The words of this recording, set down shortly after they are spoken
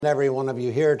Every one of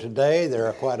you here today. There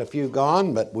are quite a few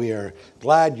gone, but we are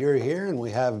glad you're here, and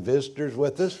we have visitors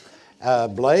with us.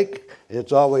 Blake,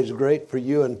 it's always great for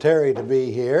you and Terry to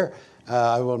be here.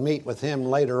 I will meet with him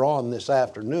later on this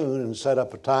afternoon and set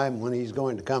up a time when he's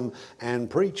going to come and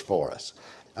preach for us.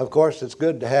 Of course, it's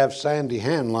good to have Sandy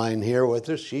Hanline here with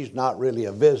us. She's not really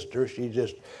a visitor. She's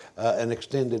just an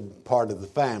extended part of the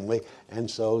family. And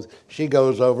so she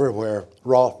goes over where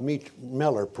Rolf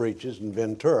Miller preaches in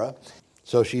Ventura.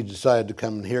 So she decided to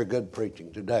come and hear good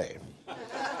preaching today.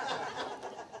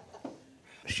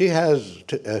 She has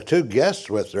two guests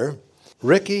with her.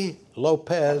 Ricky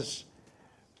Lopez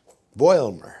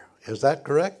Boilmer. Is that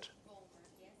correct?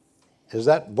 Yes. Is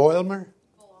that Boilmer?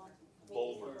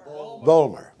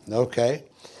 Boilmer. Okay.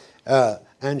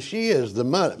 And she is the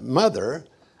mother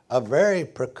of a very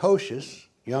precocious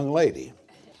young lady.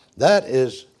 That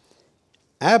is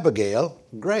Abigail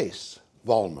Grace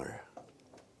Vollmer.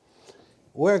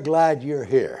 We're glad you're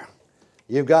here.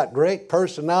 You've got great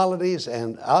personalities,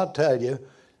 and I'll tell you,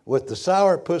 with the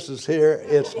sourpusses here,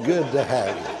 it's good to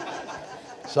have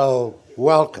you. So,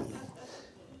 welcome.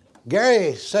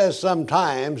 Gary says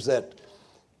sometimes that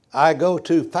I go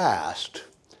too fast.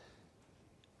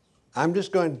 I'm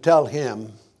just going to tell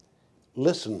him,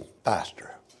 listen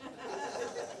faster.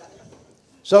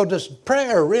 So does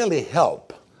prayer really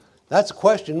help? That's a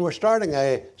question. We're starting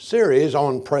a series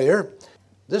on prayer.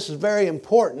 This is very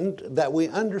important that we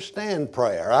understand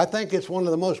prayer. I think it's one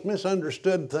of the most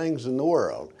misunderstood things in the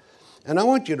world. And I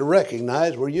want you to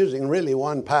recognize we're using really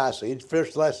one passage, 1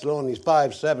 Thessalonians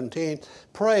 5:17,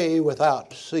 pray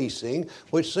without ceasing,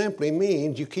 which simply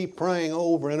means you keep praying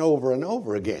over and over and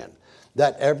over again.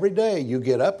 That every day you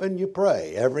get up and you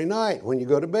pray. Every night when you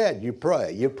go to bed, you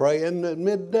pray. You pray in the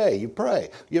midday, you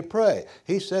pray. You pray.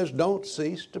 He says don't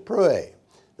cease to pray.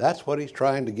 That's what he's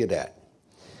trying to get at.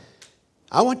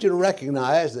 I want you to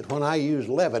recognize that when I use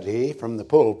levity from the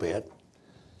pulpit,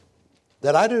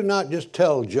 that I do not just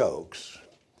tell jokes,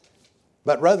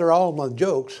 but rather all my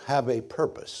jokes have a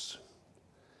purpose.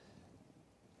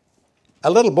 A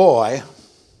little boy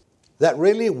that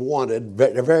really wanted,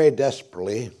 very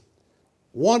desperately,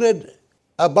 wanted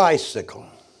a bicycle.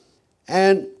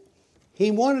 And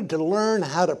he wanted to learn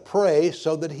how to pray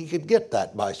so that he could get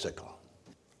that bicycle.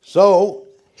 So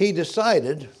he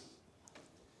decided,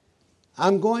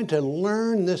 I'm going to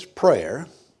learn this prayer,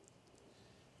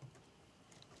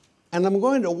 and I'm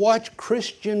going to watch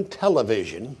Christian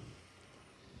television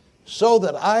so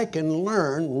that I can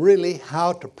learn really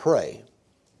how to pray.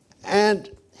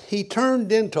 And he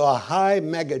turned into a high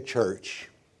mega church,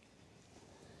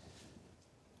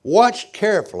 watched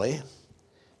carefully,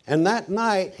 and that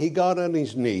night he got on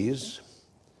his knees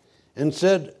and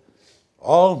said,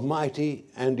 Almighty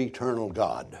and eternal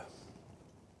God,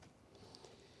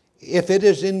 if it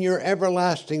is in your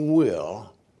everlasting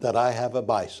will that I have a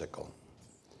bicycle,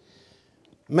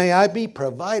 may I be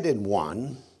provided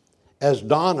one as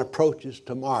dawn approaches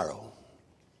tomorrow.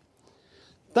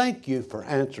 Thank you for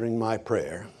answering my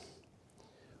prayer.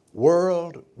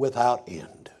 World without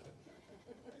end.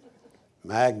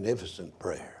 Magnificent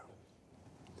prayer.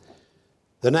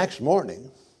 The next morning,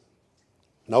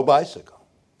 no bicycle.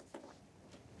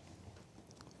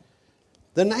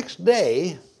 The next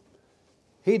day,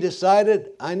 he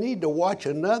decided, I need to watch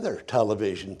another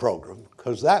television program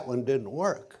because that one didn't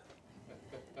work.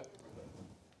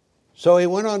 So he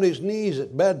went on his knees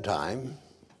at bedtime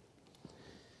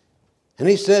and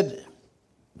he said,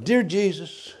 Dear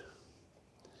Jesus,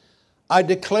 I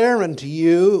declare unto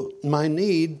you my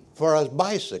need for a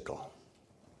bicycle.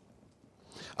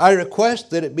 I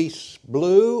request that it be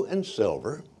blue and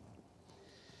silver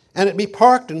and it be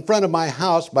parked in front of my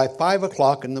house by 5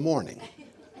 o'clock in the morning.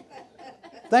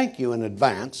 Thank you in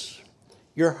advance,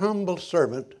 your humble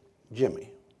servant,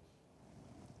 Jimmy.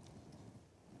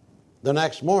 The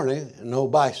next morning, no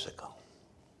bicycle.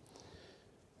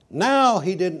 Now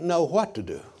he didn't know what to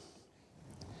do.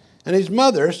 And his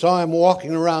mother saw him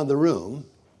walking around the room.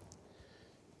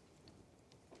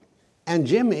 And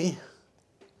Jimmy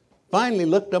finally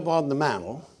looked up on the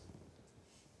mantel,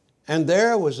 and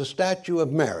there was a statue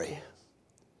of Mary.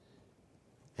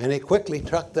 And he quickly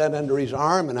tucked that under his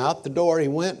arm, and out the door he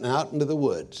went and out into the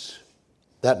woods.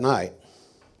 That night,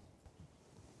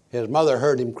 his mother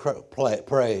heard him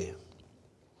pray,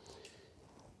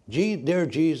 Dear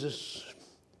Jesus,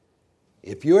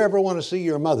 if you ever want to see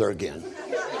your mother again,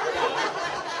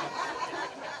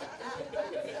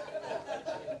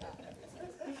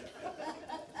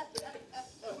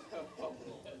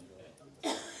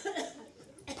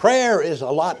 prayer is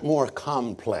a lot more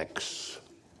complex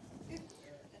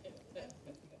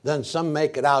than some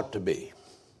make it out to be.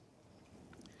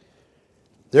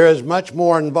 There is much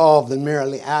more involved than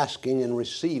merely asking and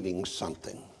receiving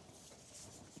something.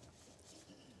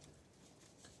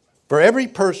 For every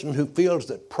person who feels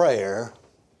that prayer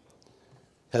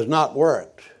has not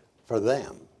worked for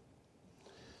them,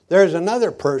 there is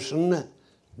another person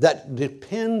that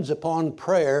depends upon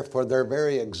prayer for their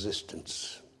very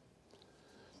existence.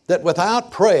 That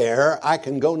without prayer, I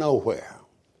can go nowhere.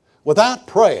 Without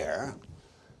prayer,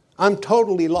 I'm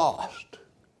totally lost.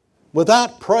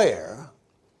 Without prayer,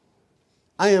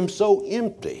 I am so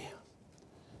empty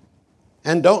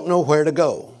and don't know where to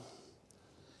go.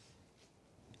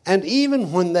 And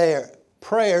even when their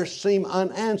prayers seem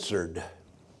unanswered,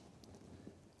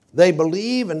 they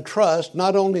believe and trust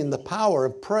not only in the power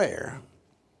of prayer,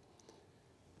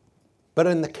 but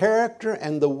in the character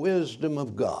and the wisdom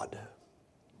of God.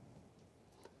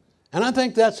 And I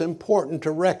think that's important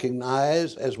to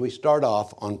recognize as we start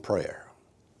off on prayer.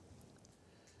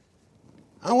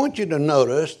 I want you to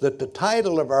notice that the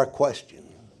title of our question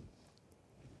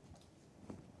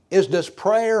is, Does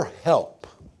Prayer Help?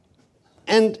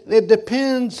 And it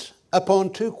depends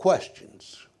upon two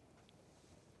questions.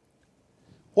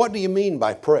 What do you mean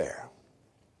by prayer?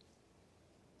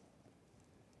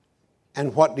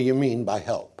 And what do you mean by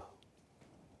help?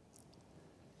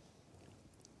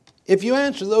 If you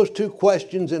answer those two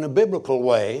questions in a biblical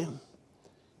way,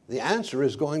 the answer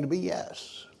is going to be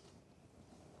yes.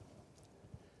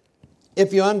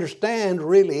 If you understand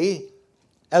really,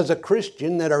 as a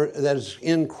Christian that is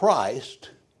in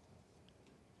Christ,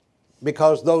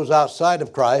 because those outside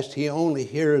of Christ, He only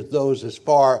hears those as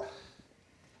far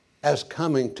as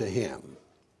coming to Him.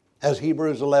 As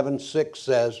Hebrews 11:6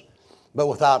 says, but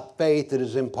without faith it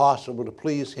is impossible to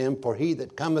please Him, for he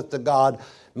that cometh to God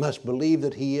must believe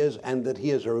that He is, and that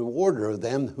He is a rewarder of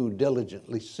them who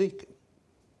diligently seek Him.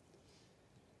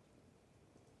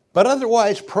 But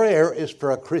otherwise, prayer is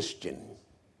for a Christian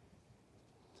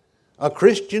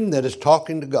that is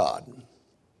talking to God.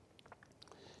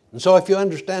 And so if you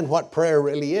understand what prayer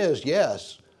really is,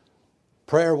 yes,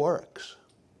 prayer works.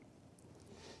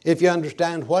 If you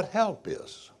understand what help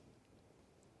is,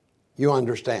 you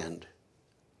understand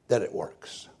that it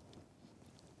works.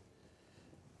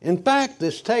 In fact,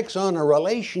 this takes on a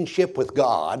relationship with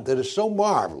God that is so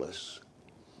marvelous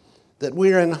that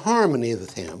we are in harmony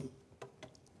with Him,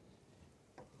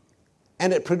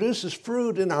 and it produces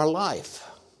fruit in our life.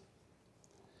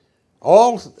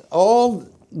 All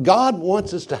God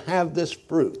wants us to have this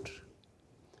fruit.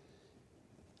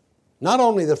 Not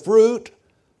only the fruit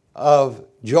of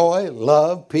joy,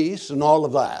 love, peace, and all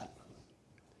of that,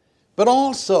 but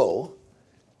also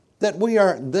that we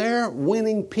are there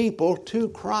winning people to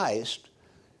Christ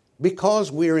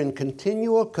because we are in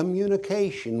continual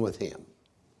communication with Him,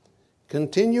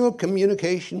 continual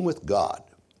communication with God.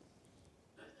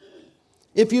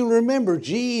 If you remember,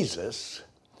 Jesus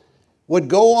would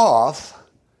go off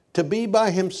to be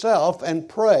by Himself and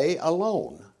pray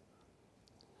alone.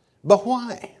 But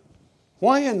why?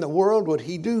 Why in the world would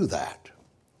He do that?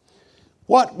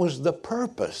 What was the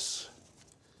purpose?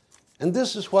 And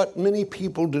this is what many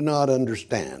people do not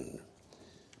understand.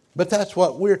 But that's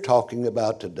what we're talking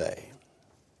about today.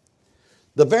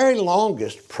 The very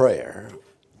longest prayer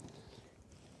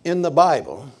in the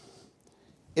Bible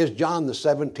is John the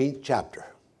 17th chapter.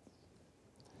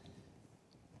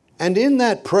 And in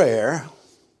that prayer,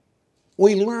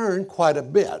 we learn quite a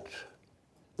bit.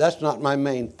 That's not my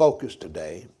main focus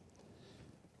today.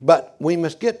 But we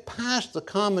must get past the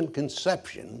common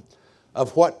conception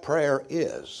of what prayer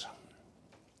is.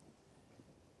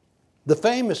 The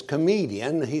famous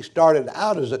comedian, he started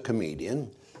out as a comedian,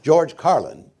 George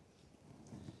Carlin.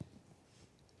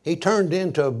 He turned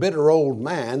into a bitter old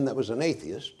man that was an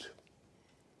atheist.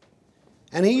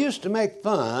 And he used to make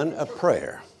fun of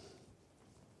prayer.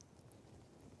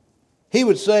 He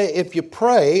would say, if you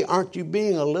pray, aren't you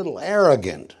being a little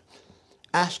arrogant,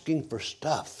 asking for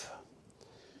stuff?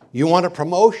 You want a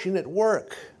promotion at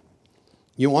work.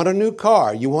 You want a new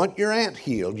car. You want your aunt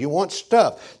healed. You want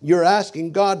stuff. You're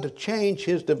asking God to change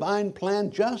His divine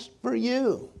plan just for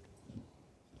you.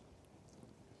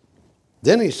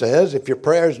 Then he says, if your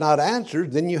prayer is not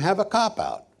answered, then you have a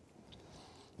cop-out.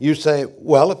 You say,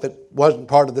 well, if it wasn't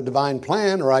part of the divine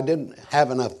plan or I didn't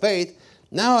have enough faith,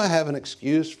 now I have an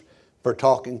excuse for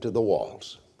talking to the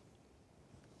walls.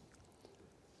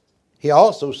 He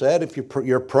also said, if you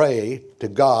pray to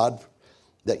God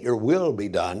that your will be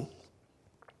done,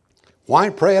 why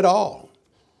pray at all?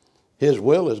 His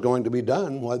will is going to be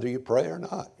done whether you pray or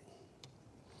not.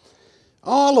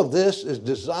 All of this is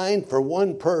designed for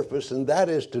one purpose, and that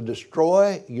is to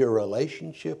destroy your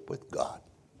relationship with God.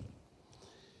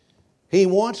 He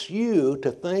wants you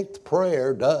to think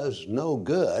prayer does no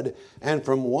good, and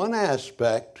from one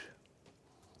aspect,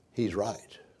 he's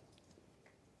right.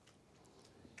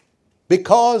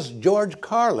 Because George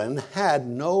Carlin had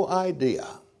no idea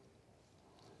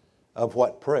of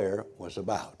what prayer was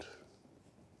about.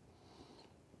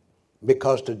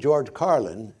 Because to George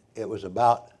Carlin, it was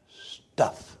about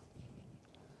stuff.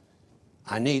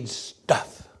 I need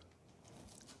stuff.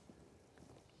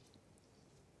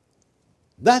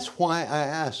 That's why I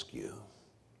ask you,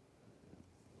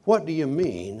 what do you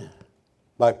mean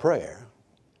by prayer?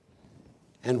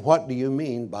 And what do you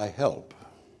mean by help?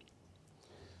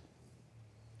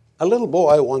 A little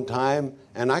boy one time,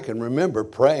 and I can remember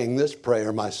praying this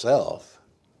prayer myself.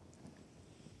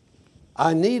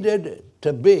 I needed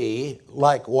to be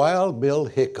like Wild Bill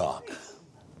Hickok.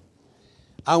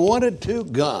 I wanted 2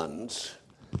 guns,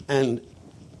 and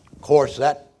of course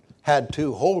that had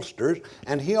 2 holsters,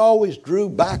 and he always drew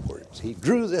backwards. He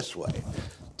drew this way,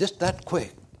 just that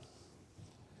quick.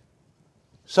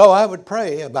 So I would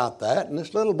pray about that, and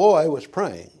this little boy was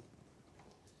praying.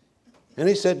 And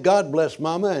he said, God bless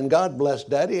Mama, and God bless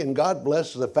Daddy, and God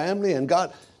bless the family, and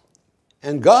God,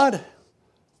 and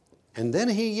then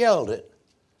he yelled it,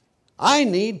 I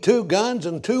need 2 guns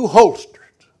and 2 holsters.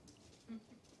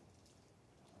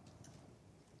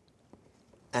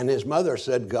 And his mother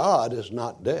said, God is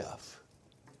not deaf.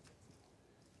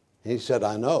 He said,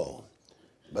 I know,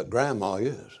 but Grandma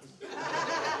is.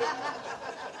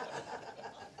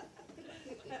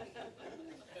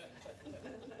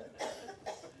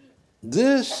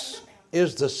 This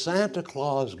is the Santa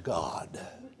Claus God.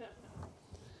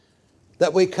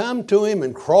 That we come to him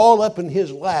and crawl up in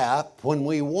his lap when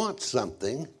we want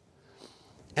something,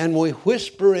 and we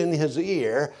whisper in his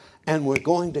ear, and we're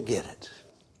going to get it.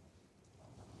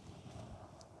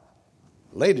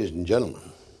 Ladies and gentlemen,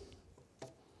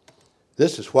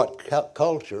 this is what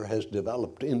culture has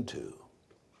developed into.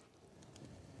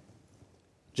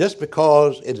 Just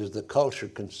because it is the culture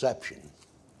conception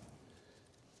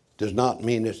does not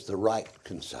mean it's the right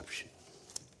conception.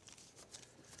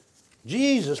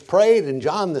 Jesus prayed in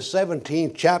John the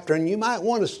 17th chapter, and you might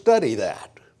want to study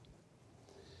that.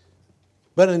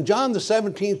 But in John the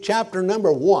 17th chapter,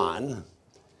 number 1,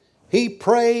 he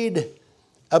prayed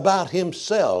about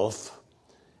himself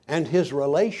and his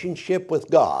relationship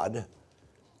with God,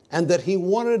 and that he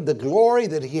wanted the glory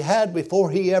that he had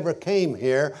before he ever came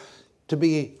here to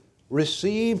be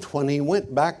received when he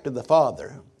went back to the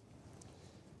Father.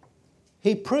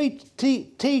 He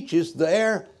teaches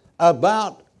there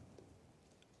about,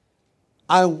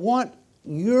 I want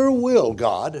your will,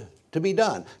 God, to be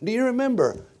done. Do you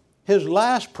remember his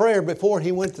last prayer before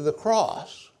he went to the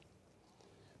cross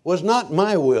was not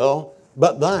my will,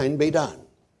 but thine be done.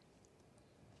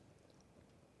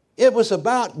 It was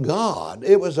about God.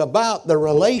 It was about the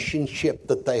relationship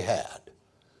that they had.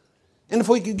 And if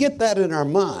we could get that in our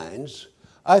minds,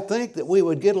 I think that we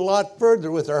would get a lot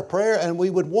further with our prayer, and we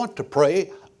would want to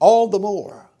pray all the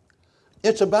more.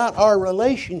 It's about our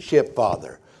relationship,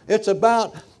 Father. It's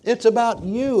about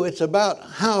you. It's about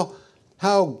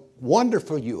how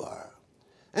wonderful you are.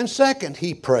 And second,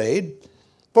 he prayed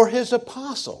for his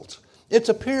apostles. It's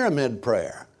a pyramid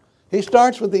prayer. He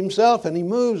starts with himself and he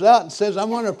moves out and says, I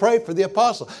want to pray for the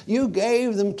apostles. You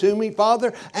gave them to me,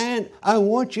 Father, and I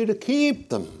want you to keep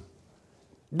them.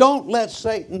 Don't let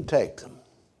Satan take them.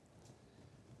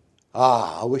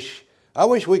 I wish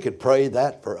we could pray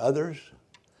that for others.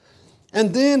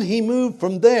 And then he moved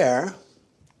from there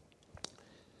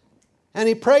and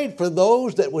he prayed for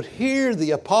those that would hear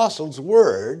the apostles'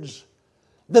 words,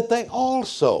 that they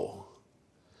also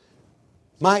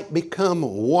might become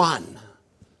one.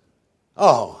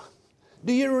 Oh,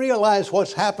 do you realize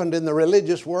what's happened in the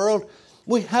religious world?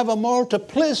 We have a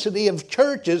multiplicity of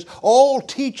churches all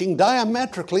teaching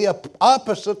diametrically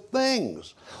opposite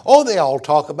things. Oh, they all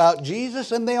talk about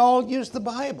Jesus and they all use the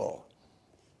Bible.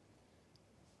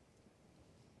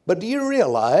 But do you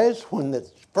realize when the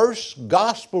first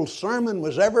gospel sermon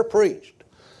was ever preached,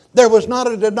 there was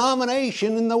not a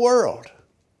denomination in the world.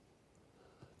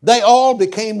 They all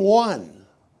became one.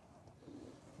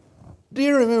 Do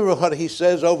you remember what he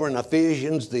says over in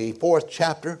Ephesians, the 4th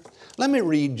chapter? Let me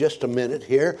read just a minute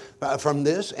here from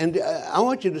this, and I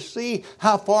want you to see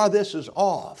how far this is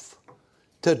off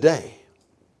today.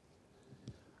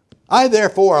 I,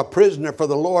 therefore, a prisoner for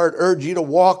the Lord, urge you to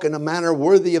walk in a manner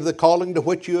worthy of the calling to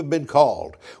which you have been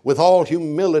called, with all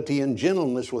humility and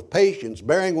gentleness, with patience,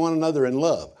 bearing one another in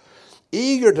love,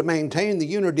 eager to maintain the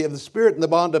unity of the Spirit and the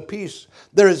bond of peace.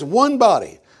 There is one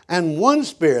body and one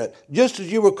Spirit, just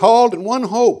as you were called in one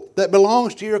hope that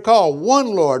belongs to your call, one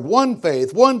Lord, one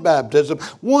faith, one baptism,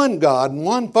 one God, and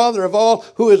one Father of all,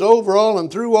 who is over all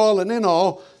and through all and in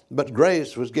all. But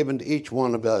grace was given to each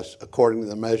one of us according to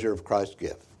the measure of Christ's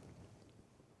gift.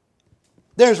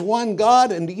 There's one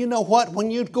God, and do you know what? When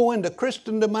you go into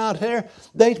Christendom out here,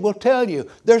 they will tell you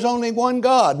there's only one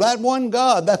God. That one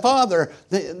God, the Father,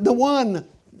 the one,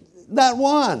 that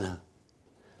one.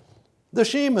 The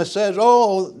Shema says,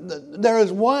 oh, there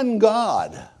is one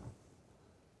God.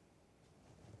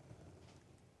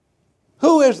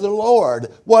 Who is the Lord?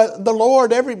 Well, the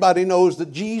Lord, everybody knows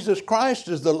that Jesus Christ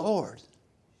is the Lord.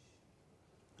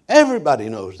 Everybody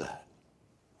knows that.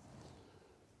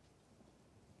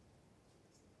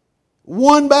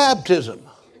 One baptism.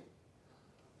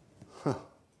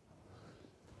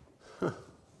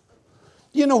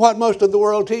 You know what most of the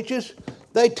world teaches?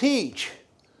 They teach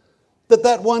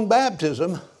that one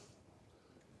baptism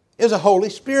is a Holy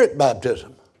Spirit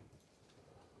baptism.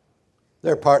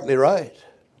 They're partly right.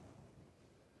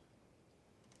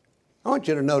 I want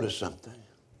you to notice something.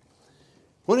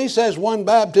 When he says one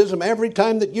baptism, every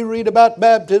time that you read about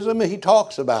baptism, he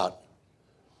talks about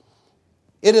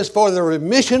it is for the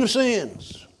remission of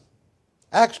sins.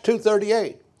 Acts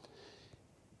 2:38.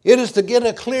 It is to get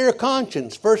a clear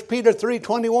conscience. 1 Peter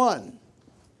 3:21.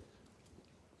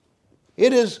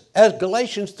 It is, as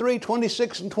Galatians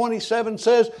 3:26 and 27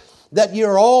 says, that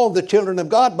you're all the children of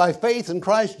God by faith in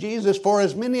Christ Jesus, for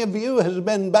as many of you as have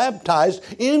been baptized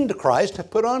into Christ have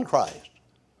put on Christ.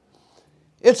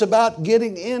 It's about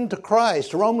getting into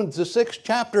Christ. Romans the 6th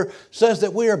chapter says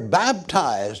that we are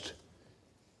baptized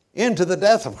into the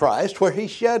death of Christ, where he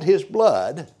shed his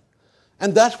blood.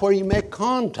 And that's where you make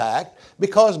contact,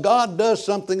 because God does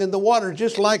something in the water,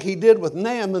 just like he did with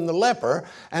Naaman the leper.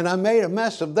 And I made a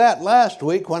mess of that last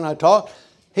week when I talked.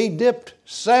 He dipped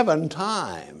 7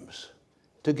 times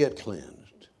to get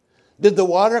cleansed. Did the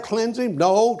water cleanse him?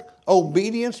 No.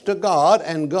 Obedience to God,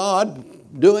 and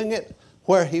God doing it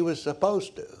where he was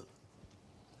supposed to.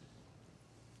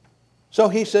 So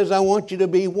he says, I want you to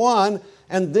be one.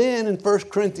 And then in 1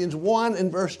 Corinthians 1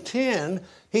 and verse 10,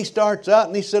 he starts out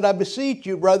and he said, I beseech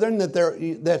you, brethren,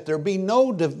 that there be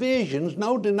no divisions,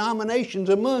 no denominations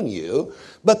among you,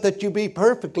 but that you be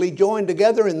perfectly joined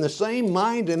together in the same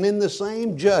mind and in the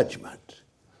same judgment.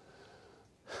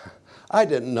 I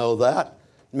didn't know that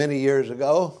many years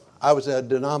ago. I was a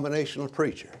denominational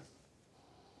preacher.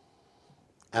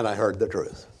 And I heard the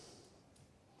truth.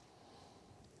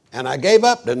 And I gave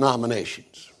up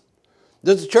denominations.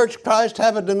 Does the Church of Christ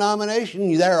have a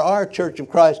denomination? There are Church of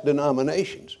Christ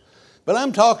denominations. But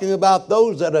I'm talking about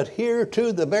those that adhere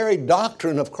to the very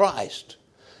doctrine of Christ.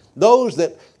 Those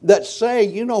that say,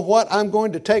 you know what, I'm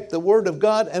going to take the Word of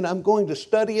God and I'm going to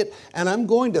study it and I'm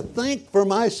going to think for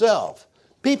myself.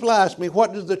 People ask me,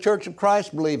 what does the Church of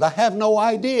Christ believe? I have no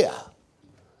idea.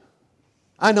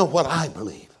 I know what I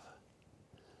believe.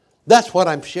 That's what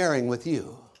I'm sharing with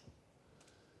you.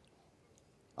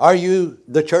 Are you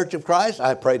the Church of Christ?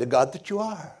 I pray to God that you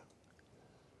are.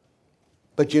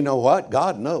 But you know what?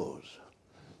 God knows.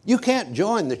 You can't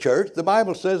join the church. The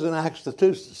Bible says in Acts the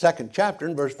 2nd chapter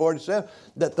in verse 47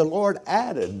 that the Lord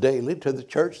added daily to the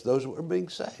church those that were being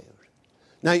saved.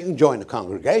 Now you can join the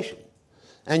congregation.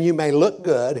 And you may look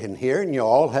good in here and you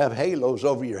all have halos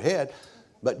over your head.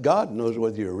 But God knows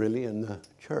whether you're really in the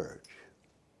church.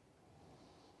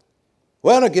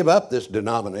 Well, to give up this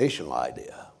denominational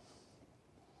idea.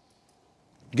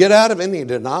 Get out of any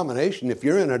denomination. If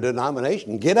you're in a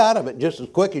denomination, get out of it just as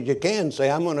quick as you can.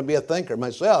 Say, I'm going to be a thinker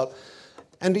myself.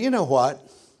 And do you know what?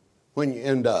 When you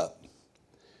end up,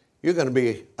 you're going to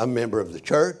be a member of the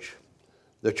Church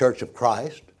of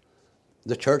Christ,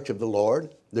 the Church of the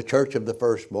Lord, the Church of the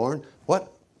Firstborn.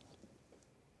 What?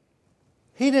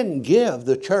 He didn't give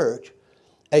the church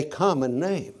a common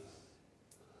name.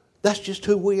 That's just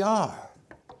who we are.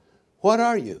 What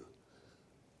are you?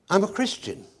 I'm a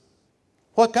Christian.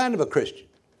 What kind of a Christian?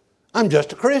 I'm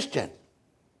just a Christian.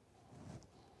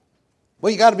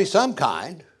 Well, you got to be some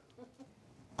kind.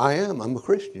 I'm a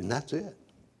Christian, that's it.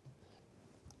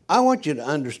 I want you to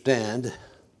understand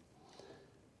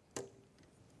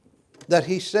that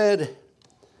he said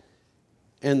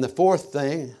in the 4th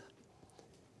thing,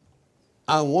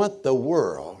 I want the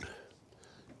world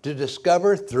to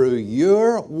discover through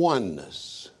your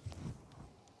oneness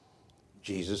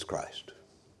Jesus Christ.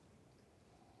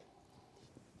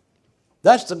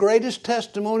 That's the greatest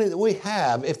testimony that we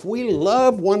have. If we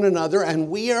love one another and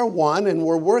we are one and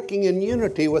we're working in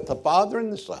unity with the Father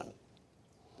and the Son,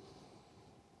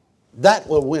 that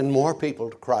will win more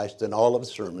people to Christ than all of the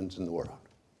sermons in the world.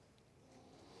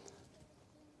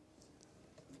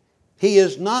 He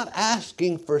is not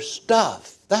asking for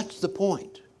stuff. That's the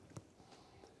point.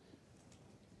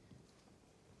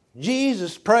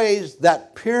 Jesus prays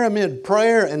that pyramid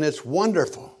prayer, and it's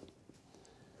wonderful.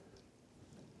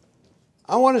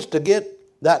 I want us to get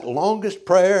that longest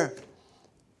prayer,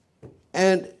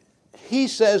 and he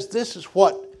says this is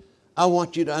what I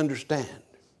want you to understand.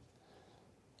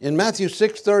 In Matthew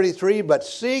 6:33, but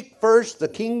seek first the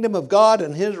kingdom of God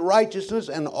and his righteousness,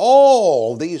 and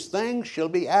all these things shall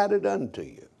be added unto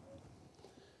you.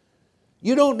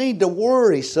 You don't need to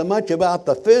worry so much about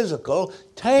the physical.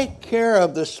 Take care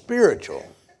of the spiritual.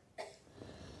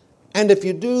 And if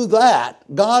you do that,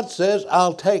 God says,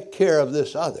 I'll take care of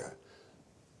this other.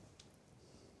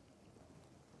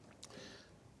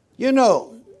 You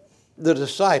know, the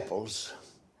disciples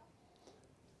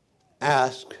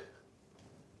ask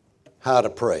how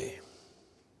to pray.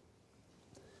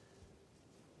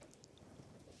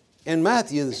 In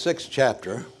Matthew, the 6th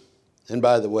chapter, and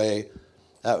by the way,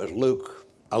 that was Luke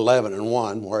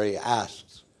 11:1, where he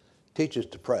asks, teach us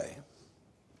to pray.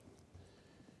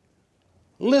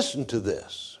 Listen to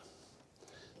this.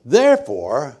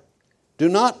 Therefore, do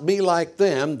not be like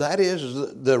them, that is,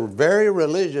 the very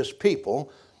religious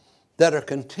people that are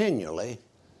continually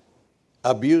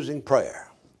abusing prayer.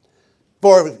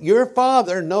 For your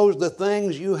Father knows the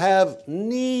things you have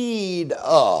need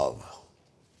of.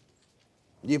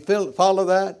 Do you follow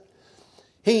that?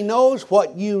 He knows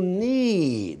what you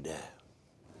need,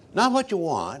 not what you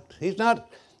want. He's not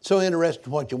so interested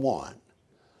in what you want.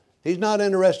 He's not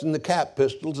interested in the cap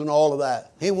pistols and all of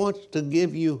that. He wants to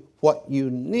give you what you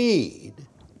need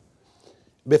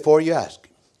before you ask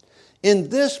him. In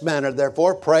this manner,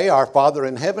 therefore, pray, Our Father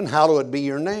in heaven, hallowed be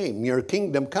your name. Your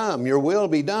kingdom come, your will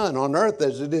be done on earth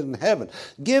as it is in heaven.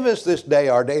 Give us this day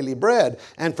our daily bread,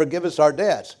 and forgive us our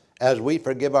debts, as we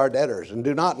forgive our debtors. And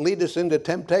do not lead us into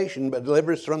temptation, but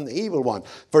deliver us from the evil one.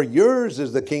 For yours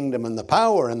is the kingdom and the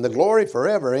power and the glory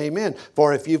forever. Amen.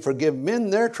 For if you forgive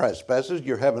men their trespasses,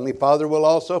 your heavenly Father will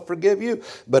also forgive you.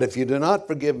 But if you do not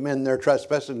forgive men their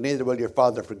trespasses, neither will your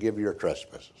Father forgive your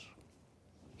trespasses.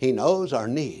 He knows our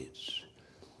needs,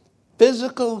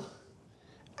 physical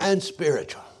and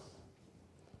spiritual.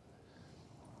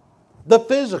 The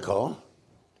physical,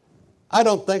 I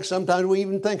don't think sometimes we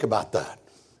even think about that.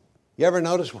 You ever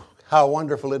notice how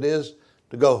wonderful it is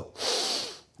to go,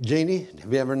 Jeannie?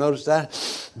 Have you ever noticed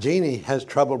that? Jeannie has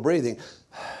trouble breathing,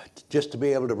 just to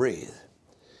be able to breathe.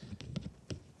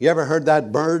 You ever heard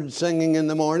that bird singing in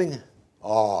the morning?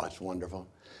 Oh, it's wonderful.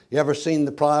 You ever seen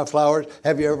the flowers?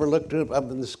 Have you ever looked up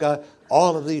in the sky?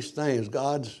 All of these things,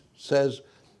 God says,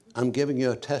 I'm giving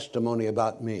you a testimony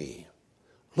about me.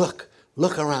 Look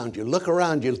around you, look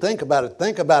around you. Think about it,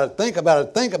 think about it, think about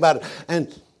it, think about it.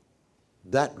 And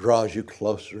that draws you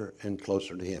closer and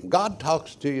closer to him. God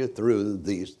talks to you through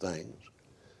these things.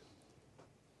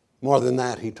 More than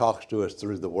that, he talks to us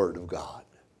through the Word of God.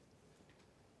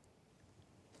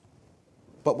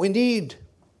 But we need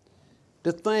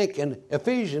to think, in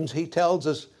Ephesians, he tells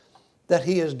us that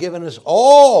he has given us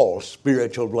all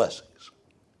spiritual blessings.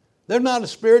 There's not a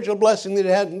spiritual blessing that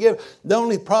he hasn't given. The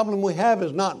only problem we have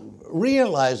is not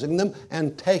realizing them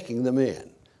and taking them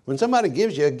in. When somebody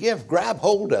gives you a gift, grab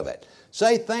hold of it.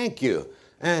 Say thank you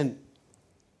and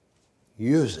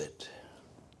use it.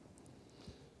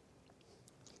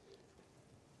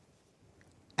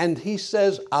 And he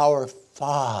says, Our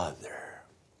Father.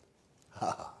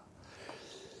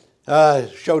 I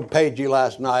showed Paigey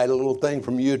last night a little thing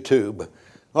from YouTube.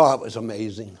 Oh, it was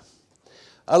amazing.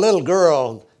 A little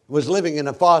girl was living in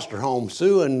a foster home.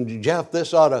 Sue and Jeff,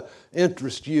 this ought to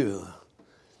interest you.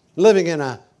 Living in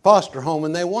a foster home,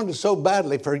 and she wanted so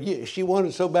badly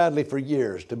for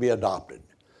years to be adopted.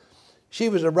 She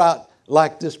was about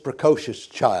like this precocious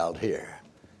child here,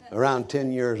 around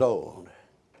 10 years old.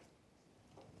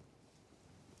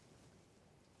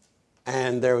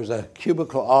 And there was a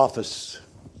cubicle office,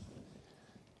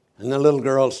 and the little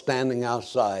girl standing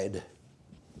outside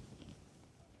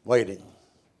waiting.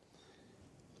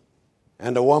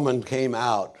 And a woman came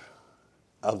out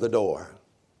of the door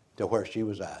to where she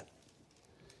was at.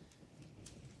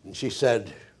 And she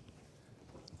said,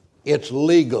 it's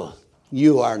legal.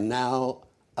 You are now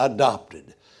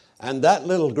adopted. And that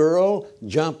little girl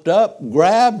jumped up,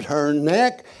 grabbed her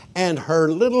neck, and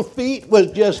her little feet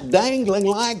was just dangling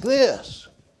like this.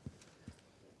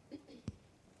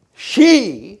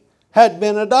 She had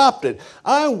been adopted.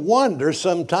 I wonder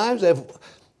sometimes if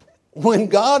when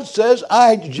God says,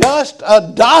 I just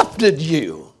adopted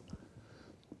you,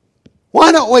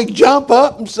 why don't we jump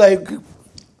up and say,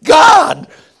 God,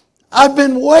 I've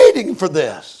been waiting for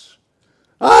this.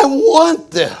 I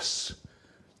want this.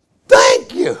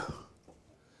 Thank you.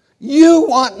 You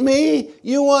want me?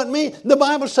 You want me? The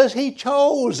Bible says He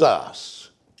chose us.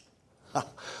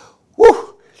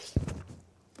 Whew.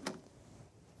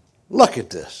 Look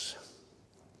at this.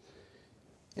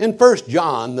 In 1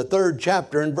 John, the 3rd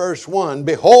chapter and verse 1,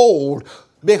 Behold,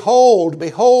 behold,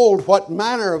 behold, what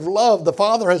manner of love the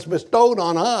Father has bestowed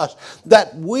on us,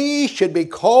 that we should be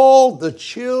called the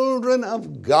children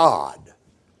of God.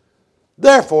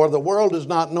 Therefore, the world does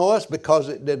not know us because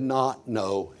it did not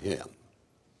know Him.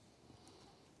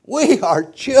 We are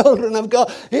children of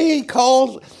God. He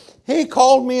called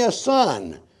me a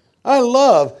son.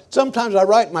 Sometimes I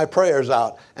write my prayers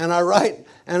out, and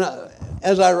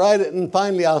as I write it, and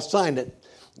finally I'll sign it,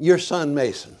 your son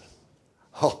Mason.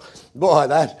 Oh, boy,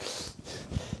 that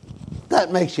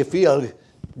makes you feel.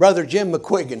 Brother Jim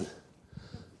McQuiggan,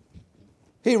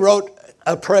 he wrote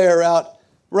a prayer out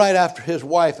right after his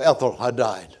wife Ethel had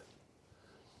died.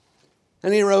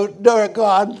 And he wrote, Dear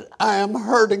God, I am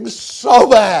hurting so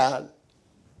bad.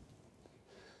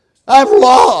 I've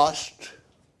lost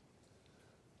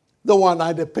the one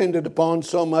I depended upon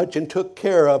so much and took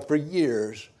care of for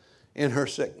years in her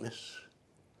sickness.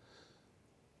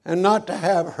 And not to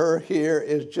have her here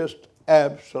is just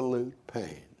absolute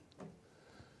pain.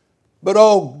 But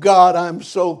oh God, I'm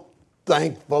so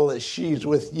thankful that she's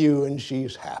with you and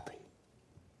she's happy.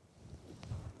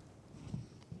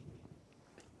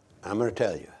 I'm going to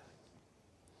tell you.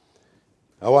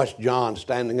 I watched John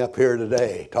standing up here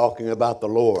today talking about the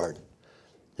Lord,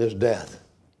 His death.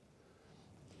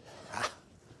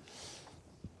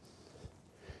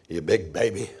 You big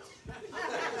baby.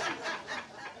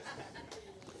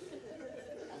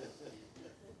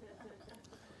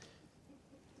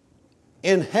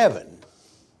 In heaven,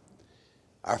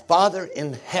 our Father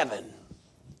in heaven,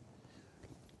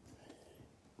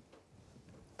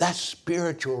 that's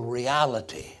spiritual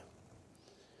reality.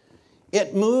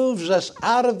 It moves us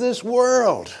out of this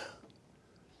world.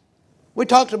 We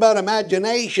talked about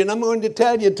imagination. I'm going to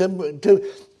tell you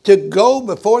to go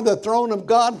before the throne of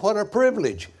God, what a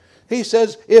privilege. He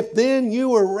says, if then you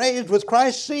were raised with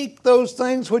Christ, seek those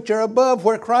things which are above,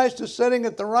 where Christ is sitting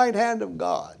at the right hand of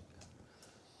God.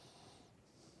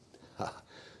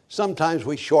 Sometimes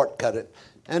we shortcut it,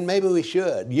 and maybe we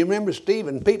should. You remember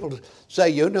Stephen, people say,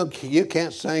 you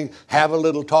can't sing, have a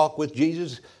little talk with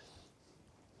Jesus.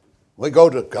 We go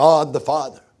to God the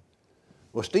Father.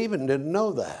 Well, Stephen didn't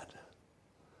know that.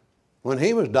 When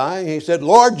he was dying, he said,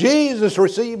 Lord Jesus,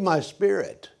 receive my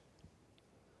spirit.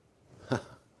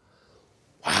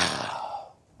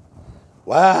 Wow.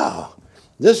 Wow.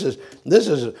 This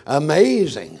is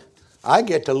amazing. I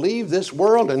get to leave this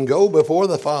world and go before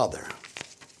the Father.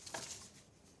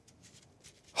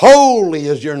 Holy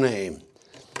is your name.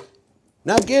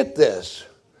 Now get this.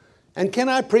 And can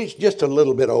I preach just a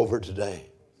little bit over today?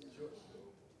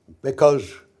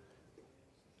 Because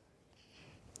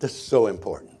this is so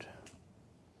important.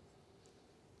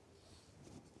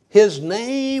 His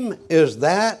name is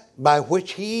that by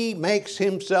which He makes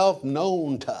Himself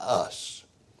known to us.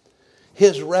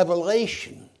 His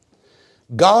revelation.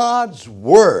 God's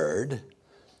Word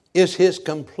is His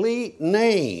complete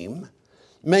name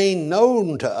made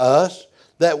known to us,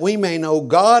 that we may know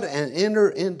God and enter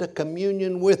into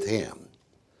communion with Him.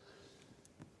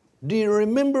 Do you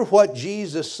remember what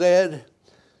Jesus said?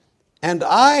 And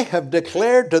I have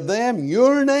declared to them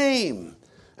your name,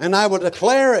 and I will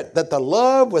declare it, that the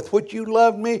love with which you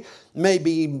loved me may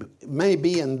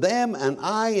be in them and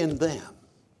I in them.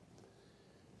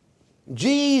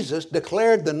 Jesus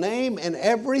declared the name in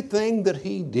everything that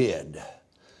He did.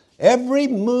 Every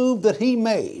move that He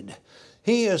made.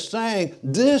 He is saying,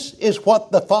 this is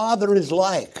what the Father is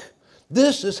like.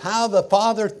 This is how the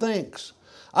Father thinks.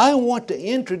 I want to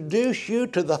introduce you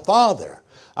to the Father.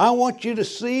 I want you to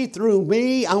see through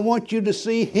me. I want you to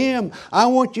see Him. I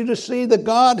want you to see the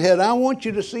Godhead. I want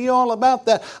you to see all about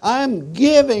that. I'm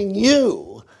giving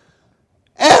you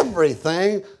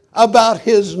everything about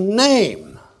His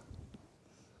name.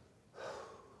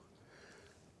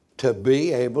 To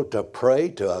be able to pray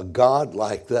to a God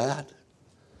like that.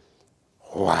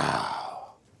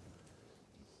 Wow.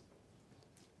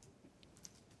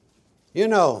 You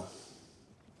know,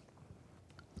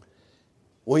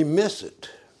 we miss it.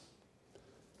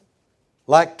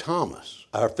 Like Thomas,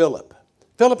 or Philip.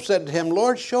 Philip said to Him,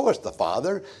 Lord, show us the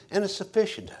Father, and it's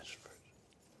sufficient for us.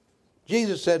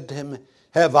 Jesus said to him,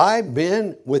 have I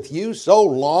been with you so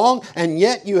long, and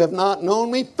yet you have not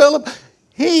known me? Philip,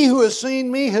 he who has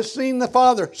seen me has seen the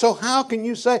Father. So how can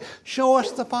you say, show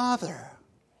us the Father?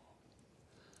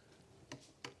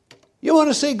 You want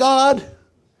to see God?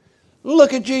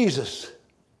 Look at Jesus.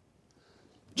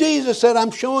 Jesus said,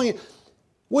 I'm showing you.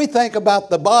 We think about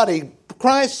the body.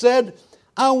 Christ said,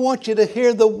 I want you to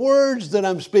hear the words that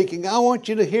I'm speaking. I want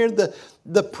you to hear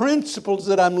the principles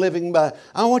that I'm living by.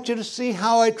 I want you to see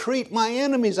how I treat my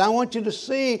enemies. I want you to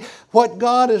see what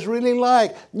God is really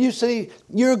like. You see,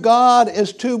 your God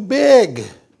is too big.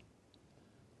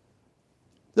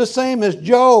 The same as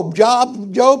Job.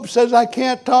 Job says, I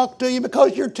can't talk to you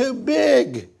because you're too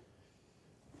big.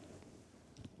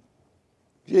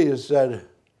 Jesus said,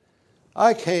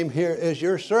 I came here as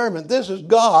your servant. This is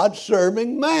God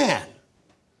serving man.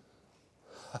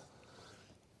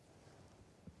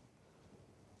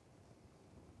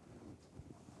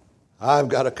 I've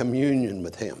got a communion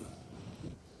with him.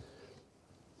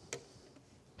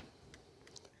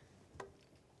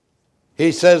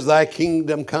 He says, thy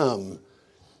kingdom come.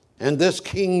 And this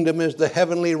kingdom is the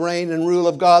heavenly reign and rule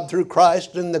of God through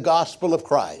Christ and the gospel of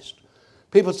Christ.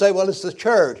 People say, well, it's the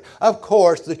church. Of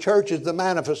course, the church is the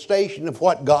manifestation of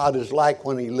what God is like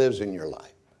when he lives in your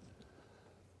life.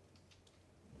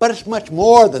 But it's much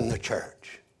more than the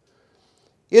church.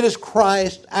 It is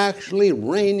Christ actually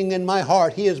reigning in my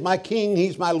heart. He is my King.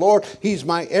 He's my Lord. He's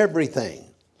my everything.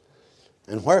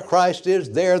 And where Christ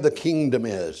is, there the kingdom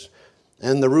is.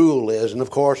 And the rule is. And of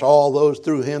course, all those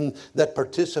through him that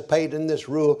participate in this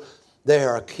rule, they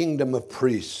are a kingdom of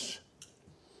priests.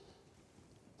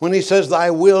 When he says,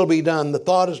 thy will be done, the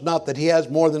thought is not that he has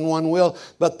more than one will,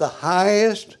 but the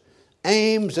highest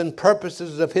aims and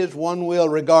purposes of his one will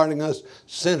regarding us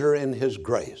center in his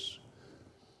grace.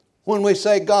 When we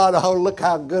say, God, oh, look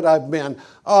how good I've been.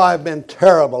 Oh, I've been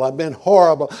terrible. I've been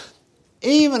horrible.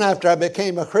 Even after I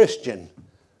became a Christian,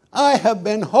 I have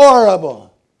been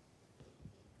horrible.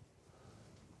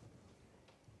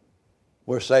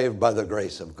 We're saved by the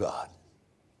grace of God.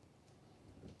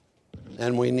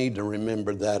 And we need to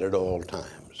remember that at all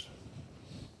times.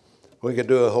 We could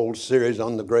do a whole series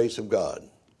on the grace of God.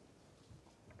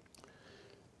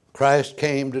 Christ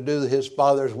came to do his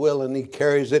Father's will, and he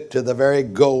carries it to the very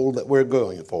goal that we're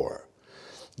going for.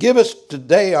 Give us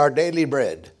today our daily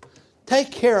bread.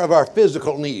 Take care of our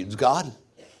physical needs, God.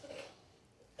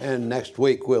 And next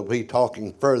week we'll be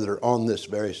talking further on this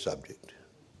very subject.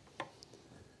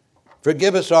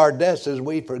 Forgive us our debts as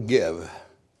we forgive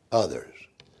others.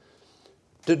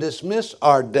 To dismiss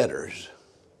our debtors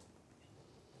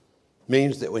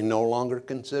means that we no longer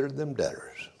consider them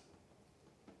debtors.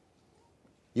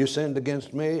 You sinned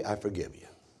against me, I forgive you.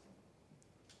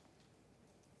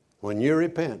 When you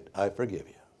repent, I forgive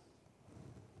you.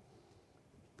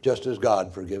 Just as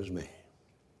God forgives me.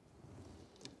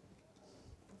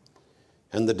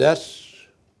 And the debts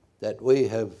that we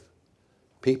have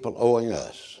people owing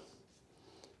us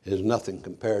is nothing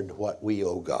compared to what we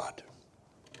owe God.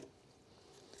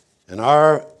 And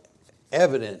our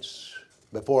evidence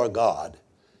before God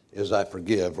is I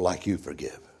forgive like you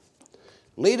forgive.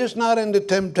 Lead us not into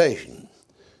temptation.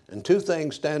 And two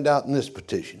things stand out in this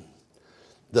petition.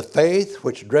 The faith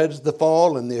which dreads the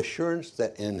fall, and the assurance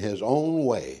that in his own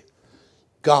way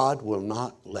God will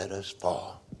not let us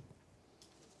fall.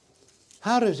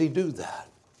 How does he do that?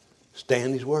 Stay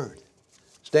in his word.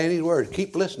 Stay in his word.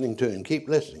 Keep listening to him. Keep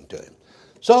listening to him.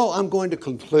 So I'm going to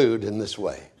conclude in this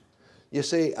way. You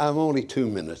see, I'm only 2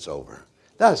 minutes over.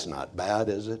 That's not bad,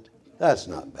 is it? That's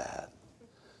not bad.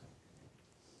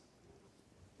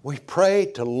 We pray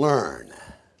to learn,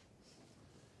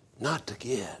 not to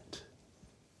get.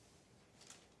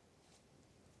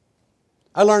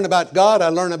 I learn about God. I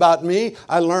learn about me.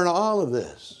 I learn all of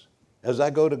this as I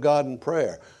go to God in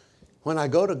prayer. When I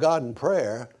go to God in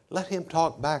prayer, let him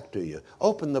talk back to you.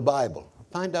 Open the Bible.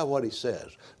 Find out what he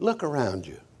says. Look around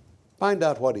you. Find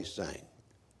out what he's saying.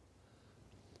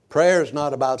 Prayer is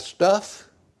not about stuff,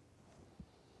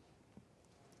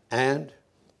 and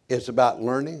it's about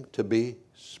learning to be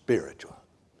spiritual.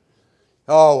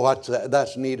 Oh,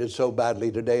 that's needed so badly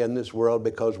today in this world,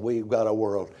 because we've got a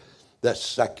world that's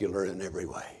secular in every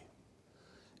way.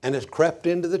 And it's crept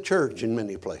into the church in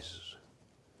many places.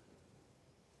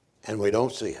 And we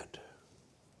don't see it.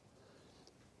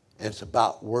 It's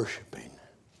about worshiping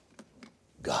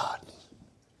God.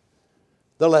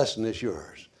 The lesson is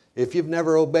yours. If you've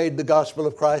never obeyed the gospel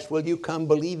of Christ, will you come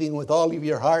believing with all of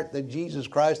your heart that Jesus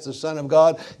Christ, the Son of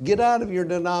God? Get out of your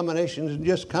denominations and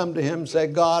just come to him and say,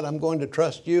 God, I'm going to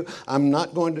trust you. I'm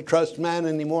not going to trust man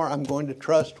anymore. I'm going to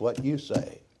trust what you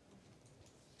say.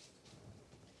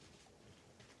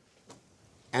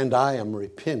 And I am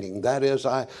repenting. That is,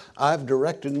 I've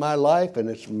directed my life and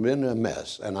it's been a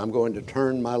mess. And I'm going to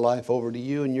turn my life over to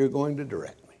you, and you're going to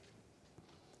direct me.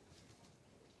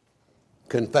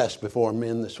 Confess before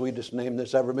men the sweetest name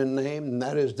that's ever been named, and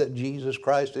that is that Jesus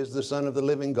Christ is the Son of the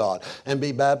living God, and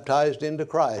be baptized into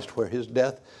Christ, where his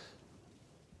death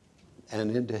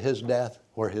and into his death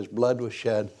where his blood was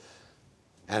shed,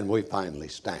 and we finally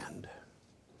stand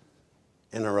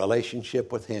in a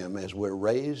relationship with him as we're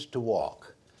raised to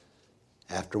walk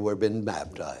after we've been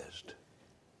baptized.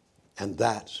 And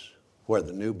that's where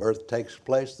the new birth takes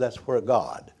place. That's where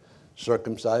God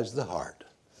circumcised the heart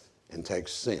and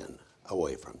takes sin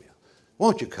away from you.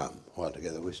 Won't you come while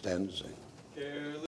together we stand and sing?